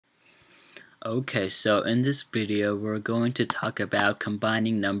Okay, so in this video we're going to talk about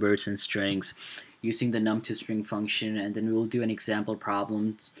combining numbers and strings using the num2str function, and then we'll do an example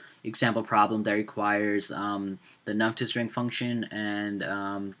problem that requires the num2str function and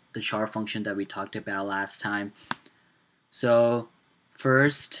the char function that we talked about last time. So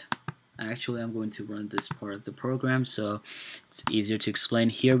first, actually I'm going to run this part of the program so it's easier to explain.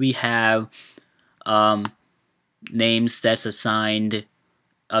 Here we have names that's assigned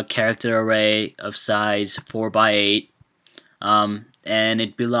a character array of size 4 by 8, and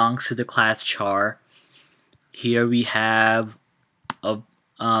it belongs to the class char. Here we have a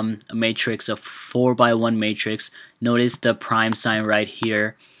matrix, a 4 by 1 matrix. Notice the prime sign right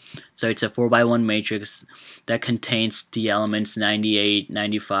here. So it's a 4 by 1 matrix that contains the elements 98,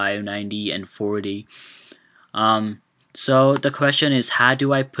 95, 90, and 40. So the question is, how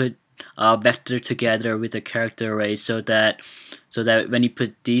do I put a vector together with a character array so that when you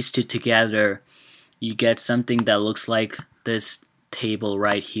put these two together, you get something that looks like this table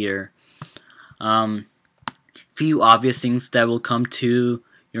right here. Few obvious things that will come to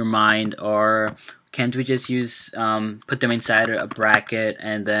your mind are, can't we just use put them inside a bracket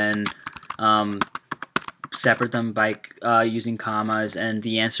and then separate them by using commas? And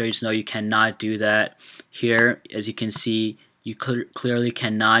the answer is no, you cannot do that. Here, as you can see, you clearly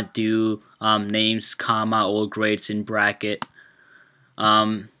cannot do names, comma, old grades in bracket.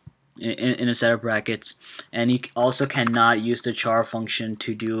 In a set of brackets, and you also cannot use the char function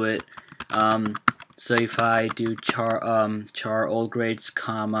to do it. So if I do char old grades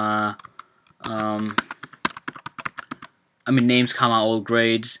comma names comma old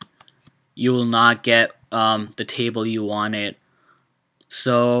grades, you will not get the table you wanted.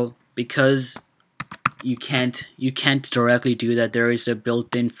 So because you can't directly do that, there is a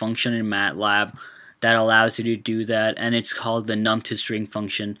built-in function in MATLAB that allows you to do that, and it's called the num2str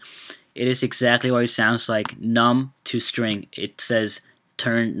function. It is exactly what it sounds like, num2str. It says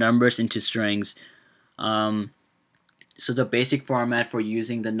turn numbers into strings. So the basic format for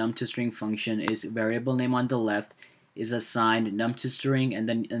using the num2str function is variable name on the left is assigned num2str, and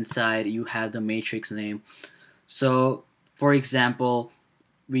then inside you have the matrix name. So for example,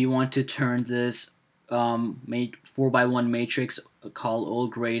 we want to turn this 4 by 1 matrix called old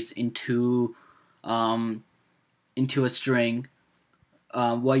grades into a string.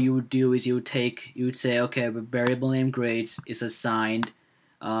 What you would do is you would say, okay, the variable name grades is assigned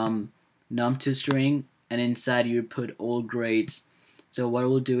num2str, and inside you would put old grades. So what it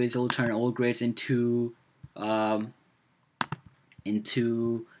will do is it will turn old grades into a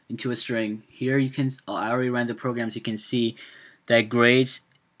string. Here you can, I already ran the program, so you can see that grades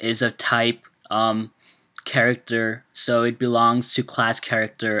is a type character, so it belongs to class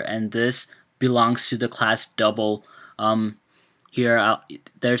character, and this belongs to the class double. Here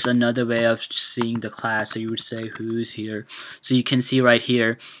there's another way of seeing the class, so you would say who's here. So you can see right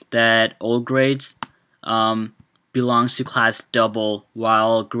here that old grades belongs to class double,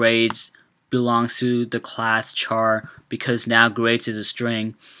 while grades belongs to the class char, because now grades is a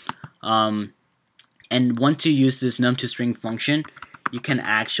string. And once you use this num2str function, you can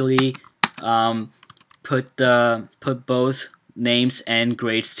actually put both names and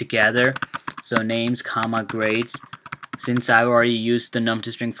grades together. So names comma grades. Since I've already used the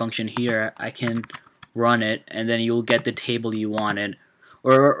num2str function here, I can run it, and then you'll get the table you wanted,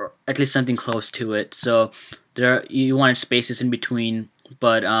 or at least something close to it. So you wanted spaces in between,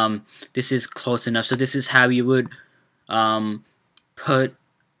 but this is close enough. So this is how you would put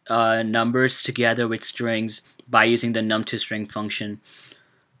numbers together with strings by using the num2str function.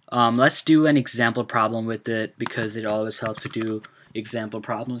 Let's do an example problem with it, because it always helps to do example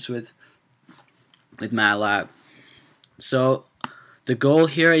problems with MATLAB. So the goal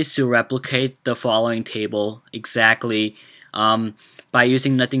here is to replicate the following table exactly by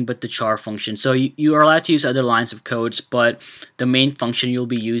using nothing but the char function. So you are allowed to use other lines of codes, but the main function you'll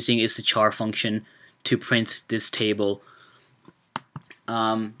be using is the char function to print this table.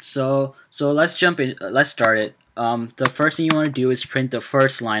 So let's jump in. Let's start it. The first thing you want to do is print the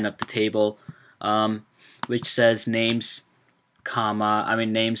first line of the table, which says names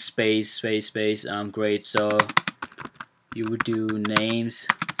names space grades. So you would do names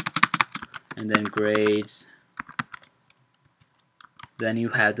and then grades. Then you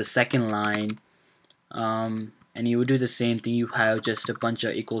have the second line, and you would do the same thing. You have just a bunch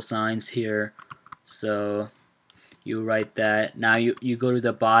of equal signs here, so you write that. Now you go to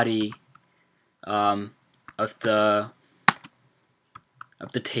the body of the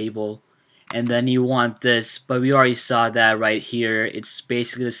table, and then you want this, but we already saw that right here. It's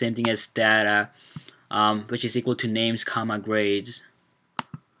basically the same thing as data, which is equal to names comma grades.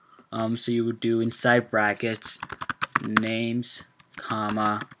 So you would do inside brackets names,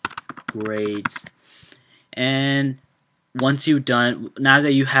 comma, grades, and once you've done, now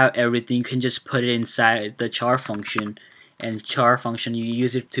that you have everything, you can just put it inside the char function, and char function you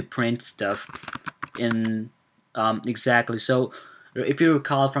use it to print stuff in exactly. So if you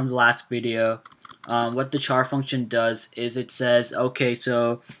recall from the last video, what the char function does is it says, okay,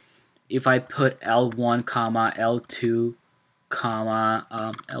 so if I put L1 comma L2 comma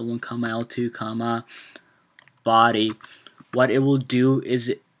L1 comma L2 comma body, what it will do is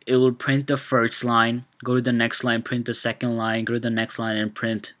it will print the first line, go to the next line, print the second line, go to the next line, and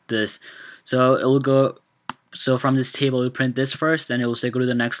print this. So it will go. So from this table, it will print this first, then it will say go to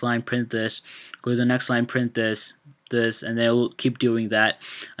the next line, print this, go to the next line, print this, and then it will keep doing that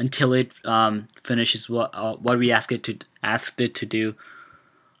until it finishes what we asked it to do.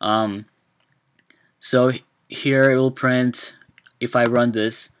 So here it will print. If I run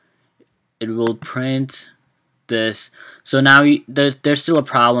this, it will print this. So now there's still a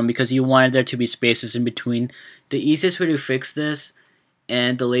problem because you wanted there to be spaces in between. The easiest way to fix this,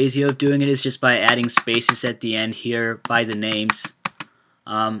 and the lazy way of doing it, is just by adding spaces at the end here by the names,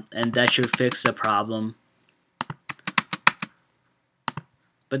 and that should fix the problem.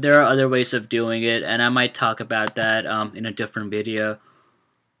 But there are other ways of doing it, and I might talk about that in a different video.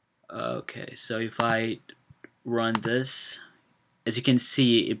 Okay, so if I run this, as you can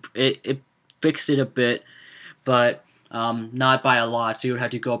see, it fixed it a bit, but not by a lot, so you would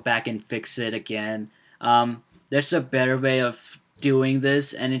have to go back and fix it again. There's a better way of doing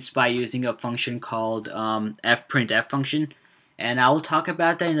this, and it's by using a function called fprintf function, and I will talk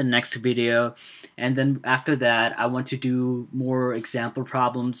about that in the next video. And then after that, I want to do more example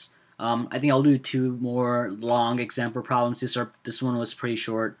problems. I think I'll do 2 more long example problems. This one was pretty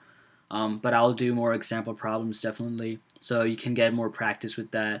short, but I'll do more example problems definitely, so you can get more practice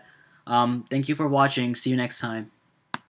with that. Thank you for watching. See you next time.